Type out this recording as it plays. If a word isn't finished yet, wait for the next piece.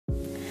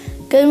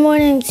Good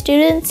morning,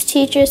 students,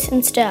 teachers,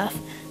 and staff.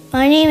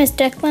 My name is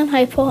Declan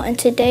Heipel, and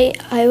today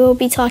I will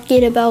be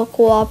talking about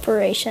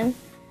cooperation.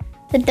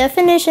 The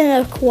definition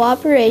of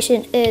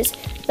cooperation is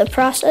the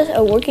process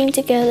of working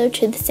together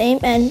to the same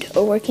end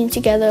or working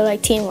together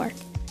like teamwork.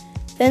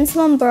 Vince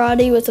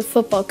Lombardi was a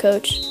football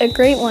coach, a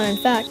great one in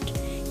fact.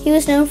 He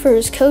was known for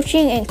his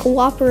coaching and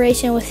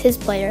cooperation with his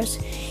players.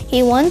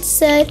 He once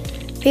said,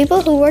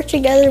 "People who work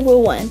together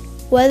will win,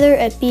 whether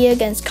it be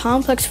against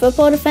complex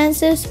football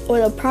defenses or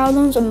the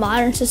problems of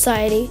modern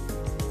society."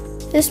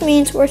 This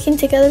means working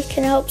together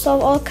can help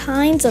solve all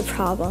kinds of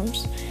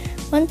problems.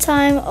 One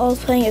time I was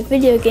playing a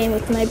video game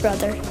with my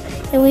brother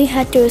and we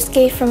had to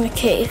escape from a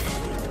cave.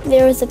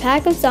 There was a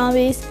pack of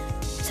zombies,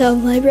 so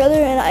my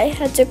brother and I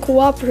had to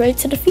cooperate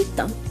to defeat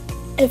them.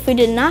 If we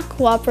did not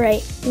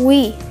cooperate,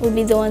 we would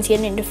be the ones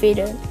getting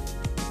defeated.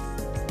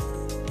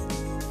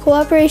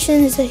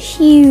 Cooperation is a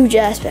huge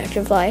aspect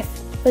of life.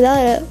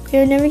 Without it, we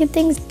would never get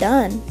things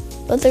done.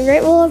 But the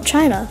Great Wall of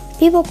China,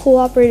 people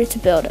cooperated to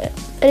build it,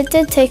 but it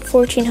did take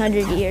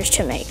 1,400 years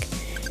to make.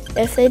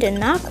 If they did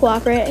not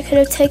cooperate, it could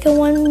have taken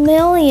 1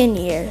 million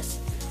years.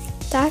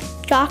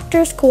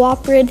 Doctors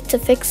cooperated to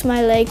fix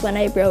my leg when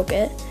I broke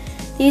it.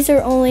 These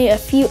are only a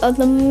few of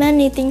the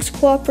many things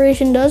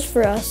cooperation does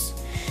for us.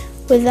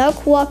 Without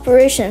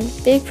cooperation,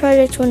 big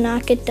projects will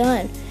not get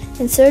done,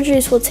 and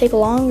surgeries will take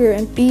longer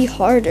and be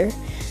harder.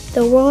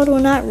 The world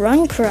will not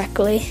run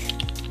correctly.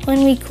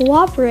 When we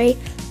cooperate,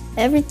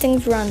 everything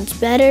runs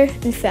better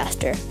and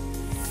faster.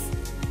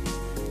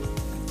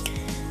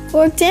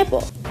 For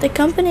example, the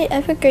company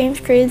Epic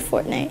Games created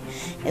Fortnite,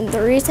 and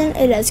the reason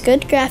it has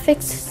good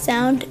graphics,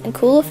 sound, and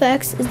cool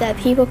effects is that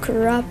people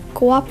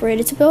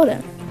cooperated to build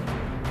it.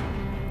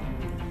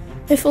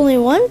 If only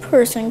one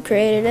person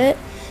created it,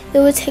 it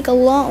would take a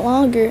lot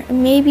longer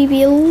and maybe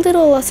be a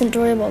little less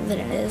enjoyable than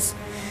it is.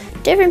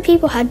 Different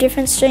people have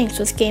different strengths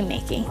with game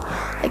making,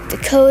 like the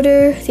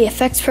coder, the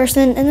effects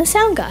person, and the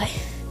sound guy.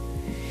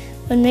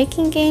 When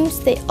making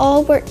games, they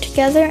all work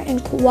together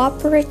and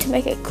cooperate to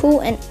make a cool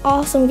and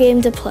awesome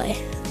game to play.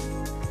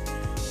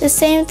 The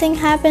same thing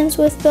happens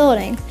with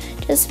building,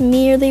 just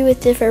merely with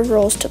different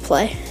roles to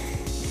play.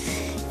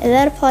 And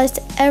that applies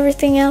to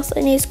everything else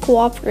that needs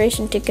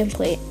cooperation to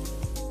complete.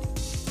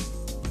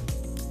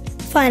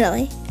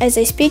 Finally, as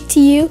I speak to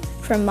you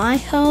from my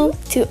home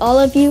to all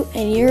of you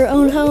in your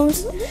own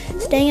homes,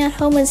 staying at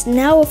home is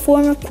now a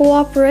form of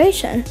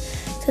cooperation.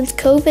 Since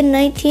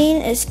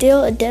COVID-19 is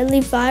still a deadly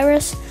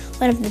virus,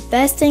 one of the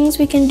best things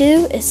we can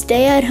do is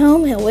stay at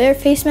home and wear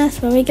face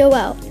masks when we go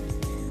out.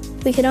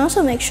 We can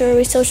also make sure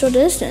we social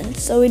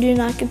distance so we do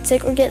not get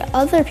sick or get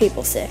other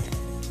people sick.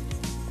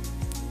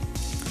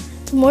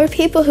 The more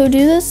people who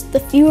do this, the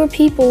fewer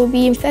people will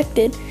be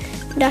infected,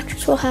 and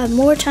doctors will have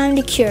more time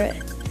to cure it.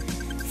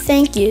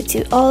 Thank you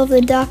to all of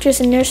the doctors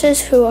and nurses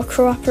who are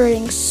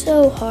cooperating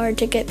so hard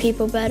to get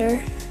people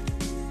better.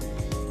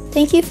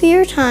 Thank you for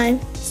your time.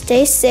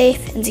 Stay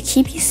safe, and to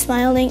keep you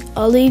smiling,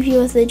 I'll leave you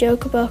with a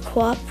joke about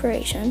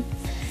cooperation.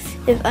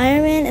 If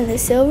Iron Man and the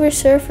Silver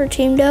Surfer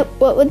teamed up,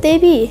 what would they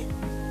be?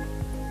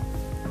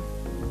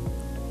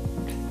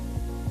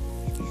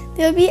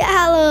 They would be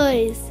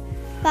alloys.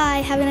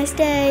 Bye, have a nice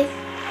day.